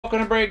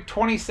welcome to break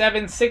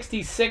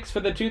 2766 for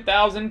the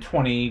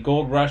 2020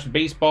 Gold Rush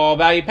Baseball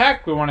Value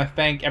Pack. We want to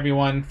thank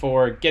everyone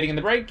for getting in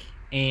the break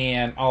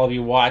and all of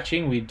you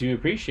watching. We do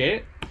appreciate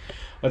it.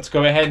 Let's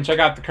go ahead and check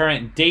out the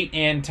current date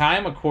and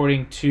time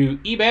according to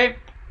eBay.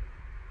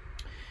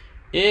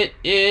 It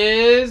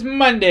is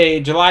Monday,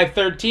 July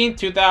 13th,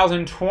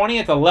 2020.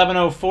 It's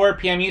 11:04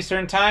 p.m.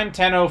 Eastern Time,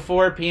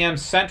 10:04 p.m.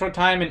 Central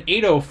Time, and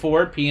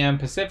 8:04 p.m.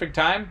 Pacific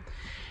Time.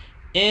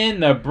 In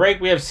the break,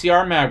 we have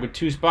CR Mag with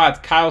 2 spots,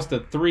 Kyle's the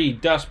 3,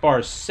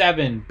 Dustbar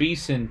 7,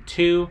 Beeson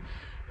 2,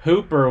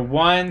 Hooper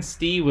 1,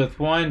 Steve with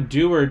 1,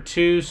 Doer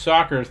 2,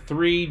 Soccer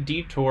 3,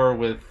 Detour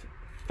with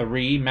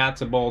 3,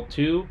 Matzaball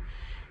 2,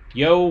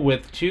 Yo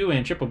with 2,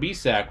 and Triple B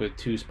Sack with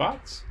 2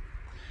 spots.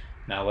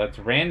 Now let's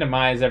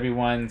randomize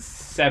everyone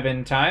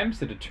 7 times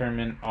to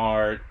determine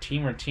our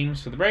team or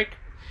teams for the break.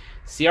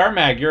 CR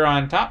Mag, you're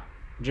on top.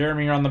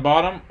 Jeremy, you're on the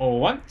bottom.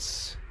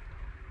 Once.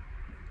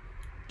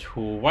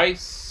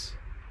 Twice.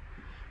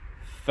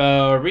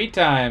 3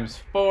 times.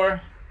 4.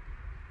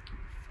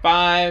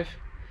 5.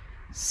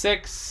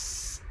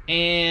 6.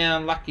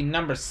 And lucky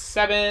number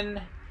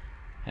 7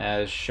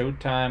 has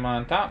Showtime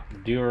on top.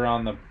 Doer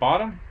on the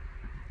bottom.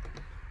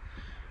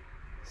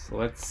 So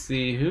let's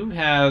see who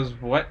has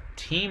what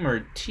team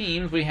or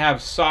teams. We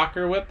have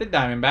Soccer with the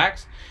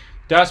Diamondbacks,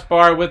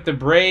 Dustbar with the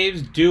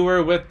Braves,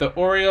 Doer with the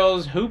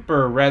Orioles,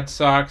 Hooper Red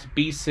Sox,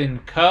 Beeson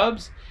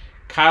Cubs,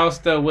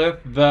 Kylesta with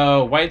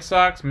the White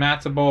Sox,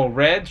 Matzaball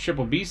Reds,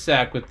 Triple B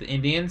Sack with the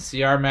Indians,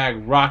 CR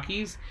Mag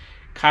Rockies,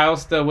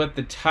 Kylesta with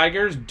the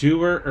Tigers,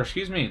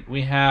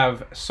 we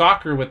have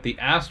Soccer with the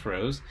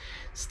Astros,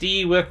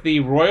 Steve with the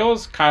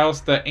Royals,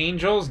 Kylesta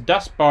Angels,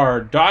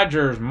 Dustbar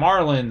Dodgers,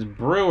 Marlins,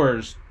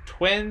 Brewers,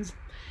 Twins,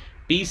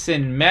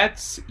 Beeson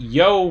Mets,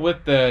 Yo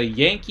with the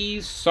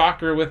Yankees,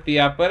 Soccer with the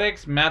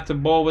Athletics,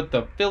 Matzaball with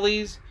the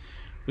Phillies.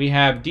 We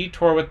have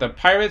Detour with the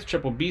Pirates,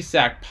 Triple B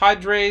Sack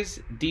Padres,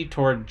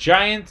 Detour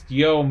Giants,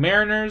 Yo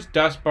Mariners,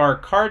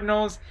 Dustbar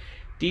Cardinals,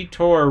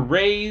 Detour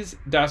Rays,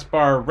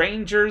 Dustbar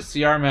Rangers,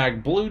 CR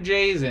Mag Blue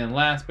Jays, and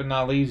last but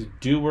not least,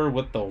 Doer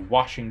with the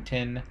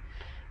Washington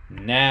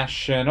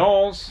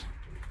Nationals.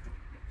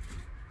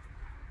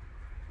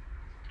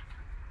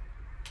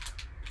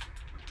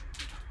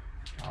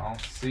 All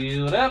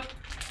sealed up.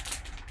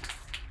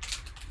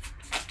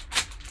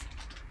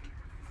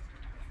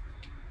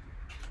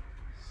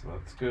 So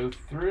let's go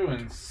through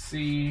and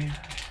see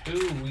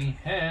who we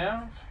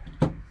have.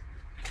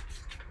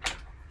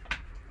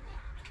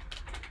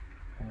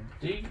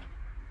 Empty.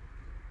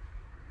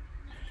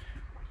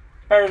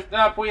 First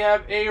up, we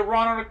have a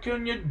Ronald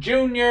Acuna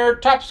Jr.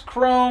 Topps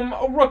Chrome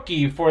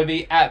rookie for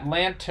the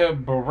Atlanta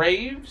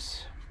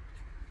Braves.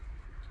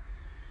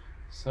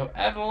 So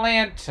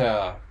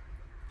Atlanta.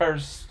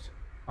 First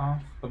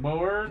off the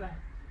board,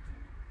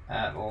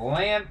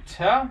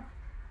 Atlanta.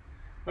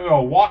 We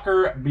go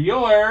Walker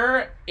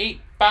Buehler,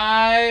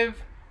 8/5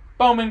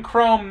 Bowman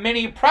Chrome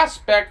Mini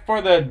Prospect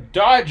for the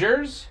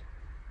Dodgers.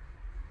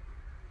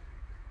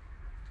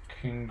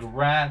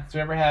 Congrats,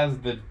 whoever has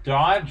the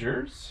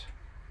Dodgers.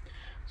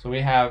 So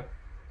we have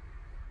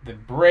the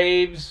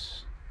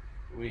Braves,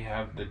 we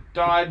have the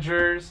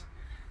Dodgers,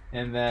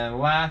 and then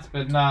last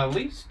but not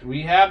least,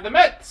 we have the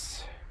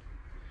Mets.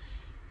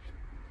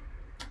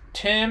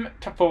 Tim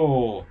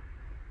Teufel,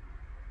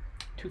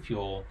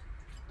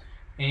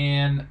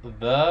 and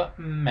the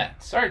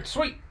Mets. All right,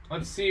 sweet.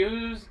 Let's see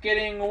who's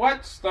getting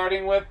what.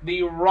 Starting with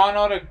the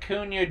Ronald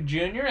Acuna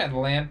Jr.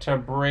 Atlanta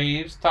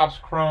Braves Topps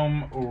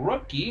Chrome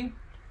rookie.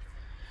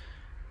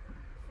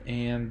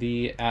 And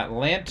the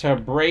Atlanta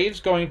Braves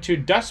going to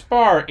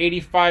Dustbar,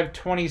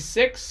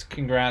 85/26.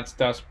 Congrats,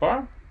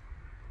 Dustbar.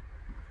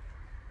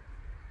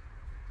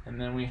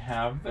 And then we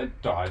have the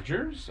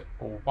Dodgers,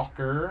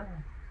 Walker.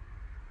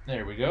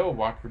 There we go,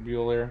 Walker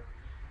Buehler.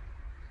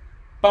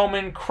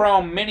 Bowman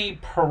Chrome Mini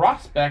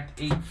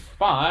Prospect,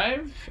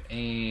 8/5.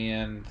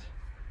 And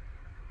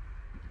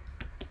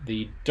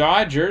the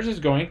Dodgers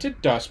is going to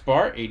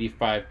Dustbar,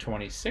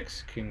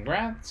 85/26.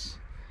 Congrats.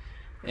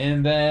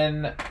 And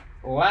then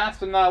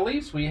last but not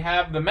least, we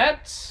have the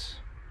Mets.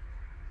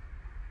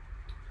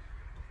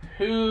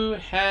 Who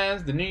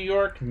has the New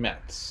York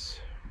Mets?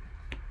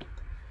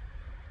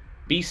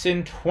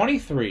 Beeson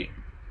 23.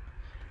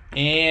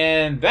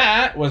 And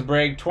that was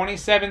break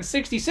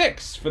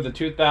 2766 for the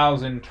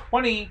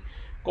 2020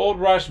 Gold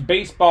Rush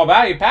Baseball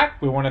Value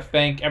Pack. We want to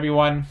thank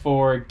everyone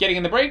for getting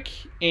in the break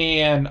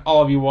and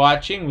all of you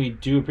watching. We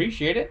do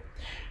appreciate it.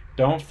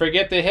 Don't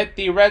forget to hit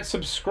the red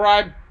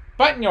subscribe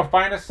button. You'll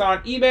find us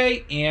on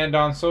eBay and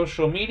on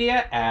social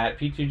media at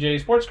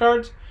P2J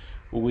SPORTSCARDS.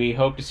 We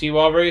hope to see you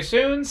all very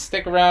soon.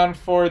 Stick around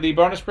for the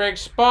bonus break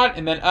spot.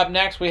 And then up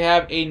next, we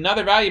have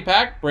another value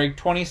pack, break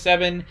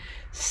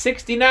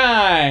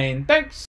 2769. Thanks.